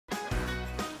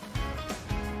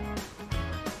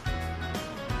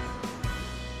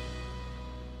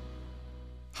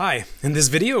Hi, in this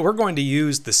video we're going to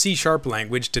use the C#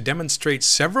 language to demonstrate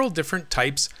several different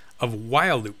types of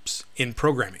while loops in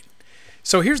programming.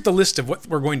 So here's the list of what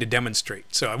we're going to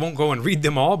demonstrate. So I won't go and read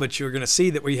them all, but you're going to see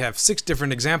that we have 6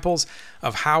 different examples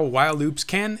of how while loops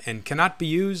can and cannot be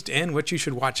used and what you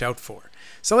should watch out for.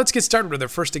 So let's get started with our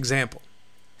first example.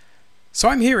 So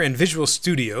I'm here in Visual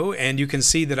Studio and you can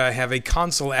see that I have a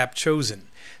console app chosen.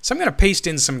 So I'm going to paste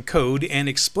in some code and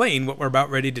explain what we're about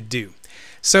ready to do.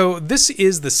 So this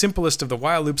is the simplest of the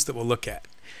while loops that we'll look at.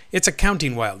 It's a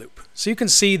counting while loop. So you can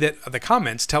see that the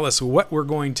comments tell us what we're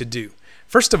going to do.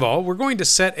 First of all, we're going to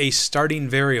set a starting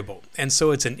variable, and so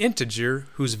it's an integer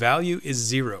whose value is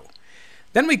 0.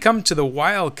 Then we come to the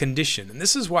while condition, and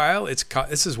this is why it's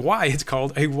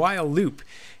called a while loop.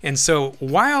 And so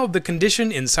while the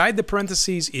condition inside the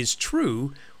parentheses is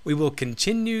true, we will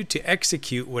continue to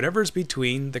execute whatever's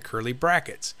between the curly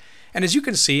brackets. And as you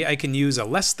can see, I can use a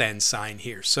less than sign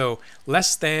here. So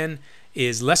less than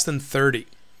is less than 30.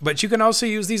 But you can also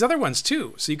use these other ones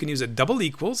too. So you can use a double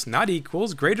equals, not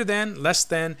equals, greater than, less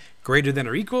than, greater than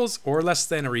or equals, or less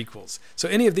than or equals. So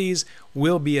any of these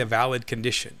will be a valid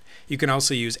condition. You can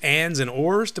also use ands and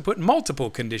ors to put multiple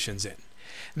conditions in.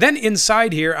 Then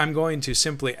inside here, I'm going to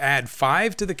simply add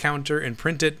 5 to the counter and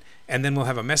print it, and then we'll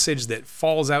have a message that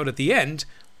falls out at the end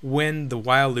when the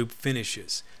while loop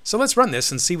finishes. So let's run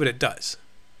this and see what it does.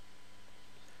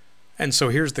 And so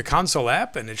here's the console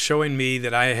app, and it's showing me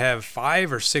that I have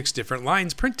 5 or 6 different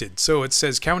lines printed. So it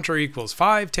says counter equals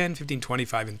 5, 10, 15,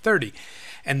 25, and 30.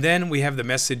 And then we have the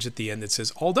message at the end that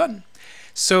says all done.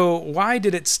 So why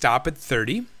did it stop at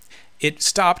 30? It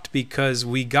stopped because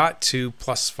we got to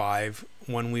plus 5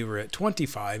 when we were at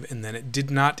 25, and then it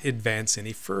did not advance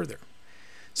any further.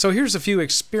 So here's a few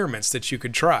experiments that you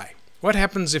could try. What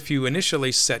happens if you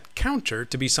initially set counter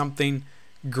to be something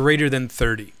greater than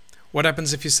 30? What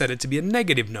happens if you set it to be a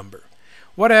negative number?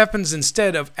 What happens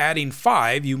instead of adding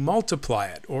 5, you multiply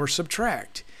it or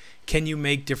subtract? Can you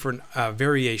make different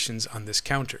variations on this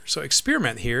counter? So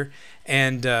experiment here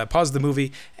and pause the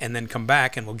movie and then come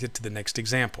back and we'll get to the next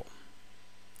example.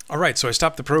 Alright, so I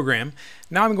stopped the program.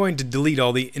 Now I'm going to delete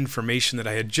all the information that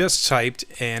I had just typed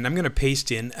and I'm going to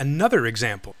paste in another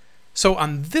example. So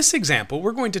on this example,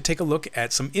 we're going to take a look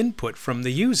at some input from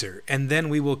the user, and then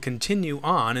we will continue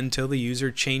on until the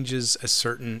user changes a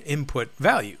certain input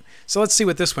value. So let's see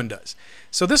what this one does.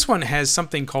 So this one has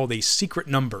something called a secret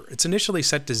number. It's initially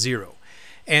set to 0,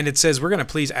 and it says we're going to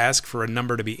please ask for a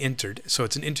number to be entered, so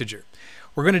it's an integer.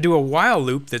 We're going to do a while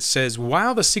loop that says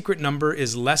while the secret number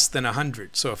is less than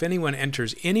 100. So if anyone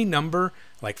enters any number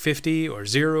like 50 or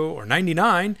 0 or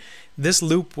 99, this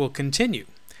loop will continue.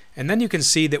 And then you can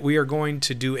see that we are going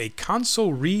to do a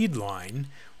console read line,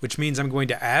 which means I'm going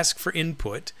to ask for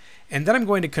input, and then I'm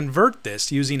going to convert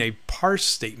this using a parse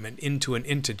statement into an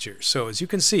integer. So as you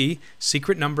can see,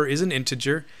 secret number is an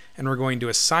integer, and we're going to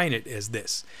assign it as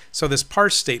this. So this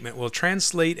parse statement will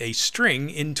translate a string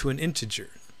into an integer,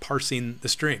 parsing the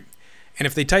string. And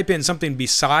if they type in something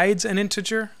besides an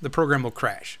integer, the program will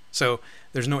crash. So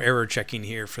there's no error checking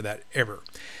here for that error.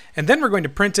 And then we're going to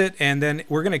print it, and then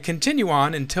we're going to continue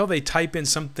on until they type in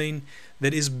something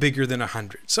that is bigger than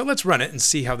 100. So let's run it and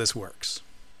see how this works.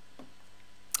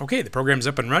 Okay, the program's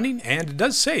up and running, and it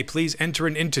does say please enter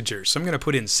an integer. So I'm going to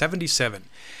put in 77.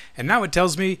 And now it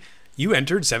tells me you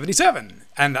entered 77.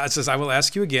 And it says I will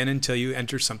ask you again until you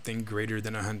enter something greater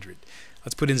than 100.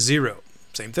 Let's put in 0.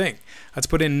 Same thing. Let's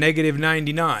put in negative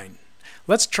 99.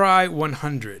 Let's try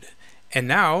 100. And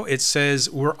now it says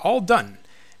we're all done.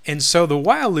 And so the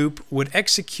while loop would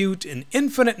execute an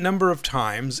infinite number of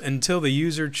times until the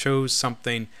user chose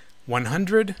something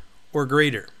 100 or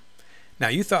greater. Now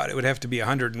you thought it would have to be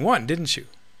 101, didn't you?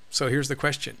 So here's the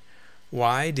question.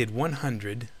 Why did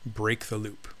 100 break the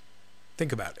loop?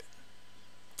 Think about it.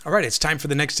 Alright, it's time for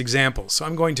the next example. So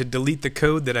I'm going to delete the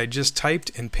code that I just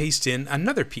typed and paste in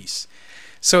another piece.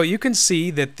 So you can see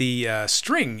that the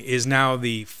string is now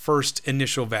the first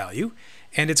initial value,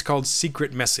 and it's called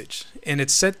secret message, and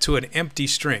it's set to an empty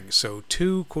string. So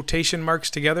 2 quotation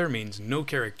marks together means no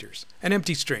characters, an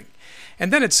empty string.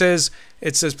 And then it says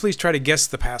please try to guess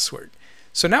the password.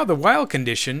 So now the while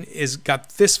condition is got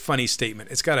this funny statement.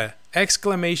 It's got a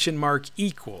exclamation mark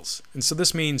equals, and so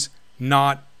this means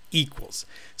not equals.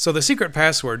 So the secret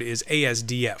password is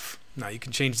ASDF. Now you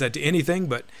can change that to anything,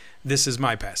 but this is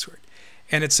my password.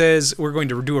 And it says we're going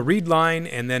to do a read line,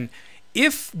 and then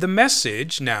if the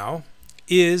message now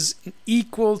is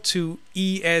equal to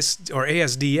ES or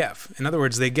ASDF, in other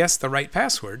words, they guessed the right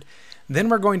password, then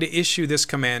we're going to issue this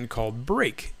command called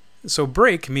break. So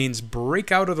break means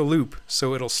break out of the loop,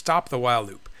 so it'll stop the while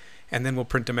loop, and then we'll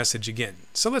print a message again.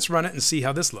 So let's run it and see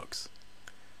how this looks.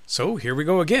 So here we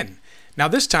go again. Now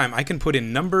this time I can put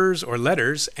in numbers or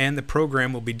letters and the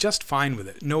program will be just fine with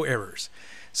it, no errors.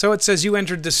 So it says you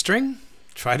entered the string,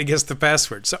 try to guess the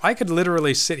password. So I could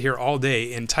literally sit here all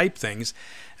day and type things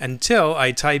until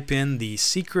I type in the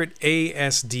secret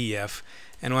ASDF,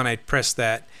 and when I press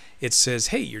that it says,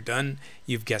 hey, you're done,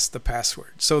 you've guessed the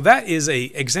password. So that is an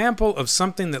example of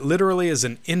something that literally is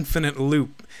an infinite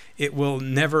loop. It will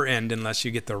never end unless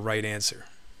you get the right answer.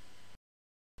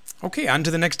 Okay, on to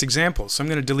the next example. So I'm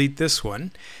going to delete this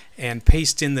one and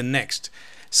paste in the next.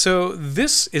 So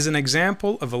this is an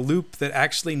example of a loop that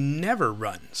actually never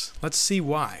runs. Let's see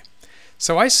why.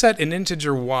 So I set an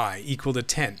integer y equal to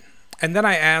 10. And then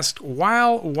I asked,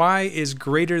 while y is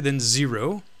greater than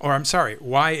 0, or I'm sorry,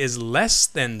 y is less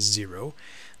than 0,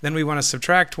 then we want to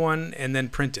subtract 1 and then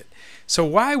print it. So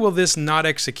why will this not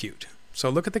execute? So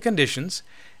look at the conditions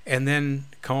and then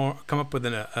come up with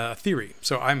a theory.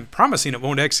 So I'm promising it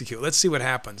won't execute. Let's see what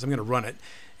happens. I'm going to run it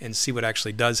and see what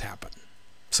actually does happen.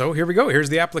 So here we go. Here's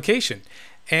the application.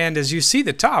 And as you see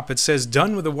the top, it says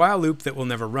done with a while loop that will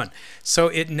never run. So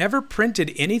it never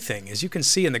printed anything. As you can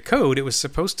see in the code, it was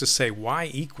supposed to say y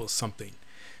equals something.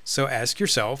 So ask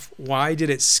yourself, why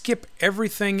did it skip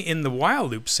everything in the while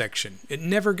loop section? It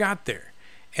never got there.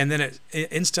 And then it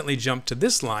instantly jumped to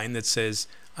this line that says,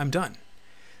 I'm done.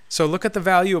 So look at the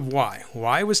value of y.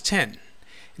 Y was 10.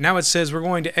 Now it says we're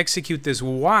going to execute this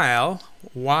while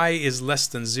y is less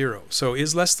than 0. So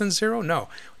is less than 0? No.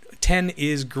 10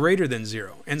 is greater than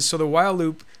 0. And so the while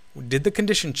loop did the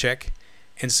condition check,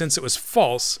 and since it was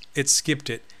false, it skipped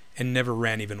it and never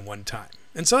ran even one time.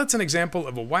 And so that's an example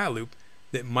of a while loop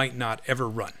that might not ever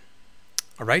run.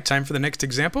 All right, time for the next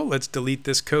example. Let's delete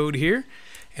this code here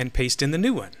and paste in the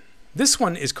new one. This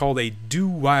one is called a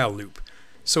do-while loop.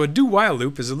 So a do-while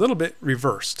loop is a little bit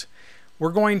reversed. We're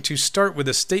going to start with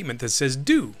a statement that says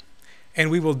do,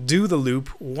 and we will do the loop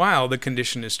while the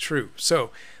condition is true. So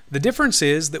the difference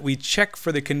is that we check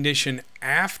for the condition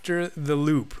after the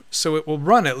loop, so it will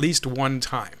run at least one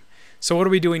time. So what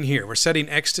are we doing here? We're setting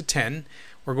x to 10,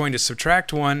 we're going to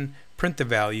subtract 1, print the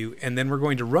value, and then we're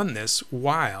going to run this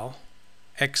while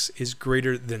x is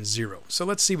greater than 0. So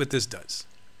let's see what this does.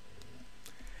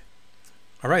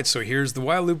 Alright, so here's the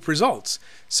while loop results.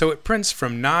 So it prints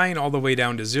from 9 all the way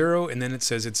down to 0, and then it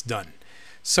says it's done.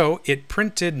 So it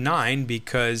printed 9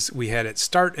 because we had it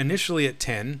start initially at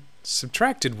 10,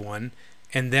 subtracted 1,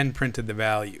 and then printed the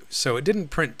value. So it didn't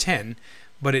print 10,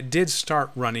 but it did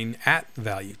start running at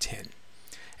value 10.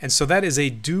 And so that is a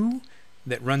do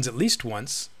that runs at least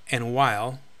once, and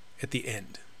while at the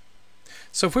end.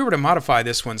 So if we were to modify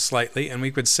this one slightly, and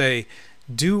we could say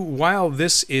do while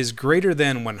this is greater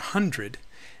than 100,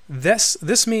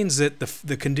 this means that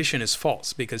the condition is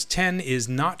false, because 10 is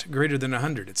not greater than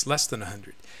 100, it's less than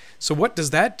 100. So what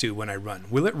does that do when I run?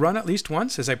 Will it run at least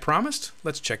once as I promised?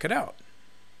 Let's check it out.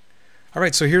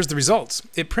 Alright, so here's the results.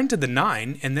 It printed the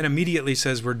 9 and then immediately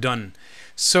says we're done.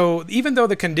 So even though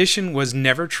the condition was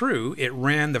never true, it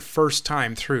ran the first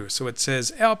time through. So it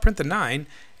says, I'll print the 9,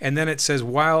 and then it says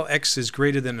while x is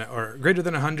greater than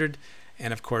 100,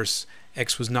 and of course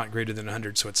x was not greater than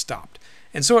 100, so it stopped.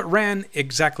 And so it ran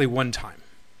exactly one time.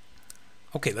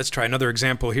 Okay, let's try another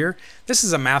example here. This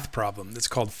is a math problem that's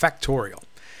called factorial.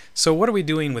 So what are we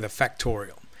doing with a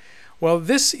factorial? Well,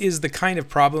 this is the kind of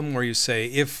problem where you say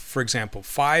if, for example,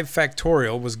 5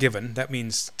 factorial was given, that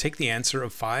means take the answer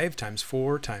of 5 times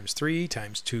 4 times 3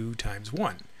 times 2 times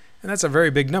 1. And that's a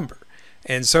very big number.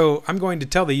 And so I'm going to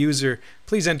tell the user,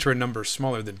 please enter a number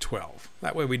smaller than 12.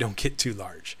 That way we don't get too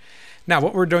large. Now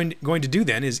what we're going to do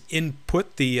then is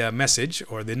input the message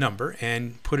or the number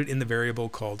and put it in the variable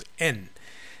called n.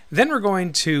 Then we're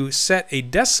going to set a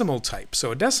decimal type.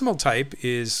 So a decimal type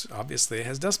is, obviously, it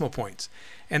has decimal points.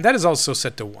 And that is also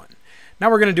set to 1.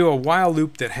 Now we're going to do a while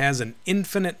loop that has an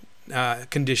infinite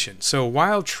condition. So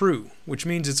while true, which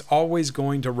means it's always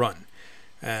going to run.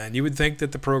 And you would think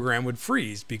that the program would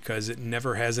freeze because it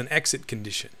never has an exit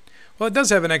condition. Well, it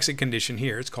does have an exit condition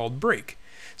here. It's called break.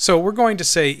 So we're going to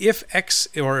say if x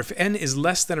or if n is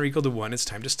less than or equal to 1, it's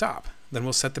time to stop. Then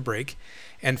we'll set the break.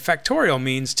 And factorial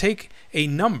means take a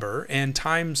number and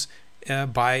times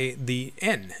by the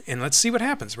n. And let's see what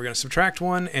happens. We're going to subtract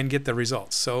 1 and get the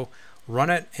results. So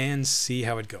run it and see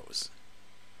how it goes.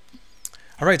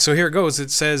 All right, so here it goes.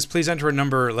 It says, please enter a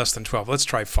number less than 12. Let's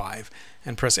try 5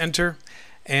 and press enter.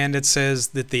 And it says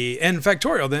that the n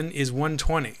factorial then is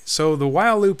 120. So the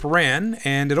while loop ran,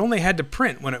 and it only had to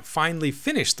print when it finally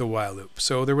finished the while loop.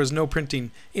 So there was no printing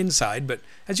inside, but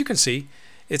as you can see,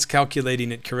 it's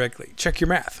calculating it correctly. Check your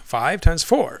math. 5 times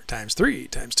 4 times 3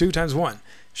 times 2 times 1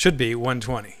 should be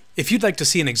 120. If you'd like to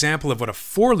see an example of what a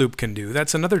for loop can do,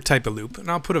 that's another type of loop,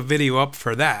 and I'll put a video up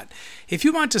for that. If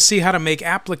you want to see how to make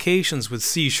applications with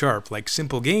C#, like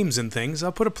simple games and things,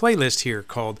 I'll put a playlist here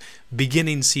called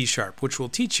Beginning C#, which will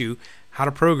teach you how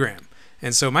to program.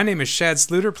 And so my name is Shad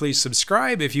Sluter. Please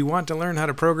subscribe if you want to learn how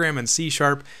to program in C#,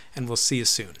 and we'll see you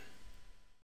soon.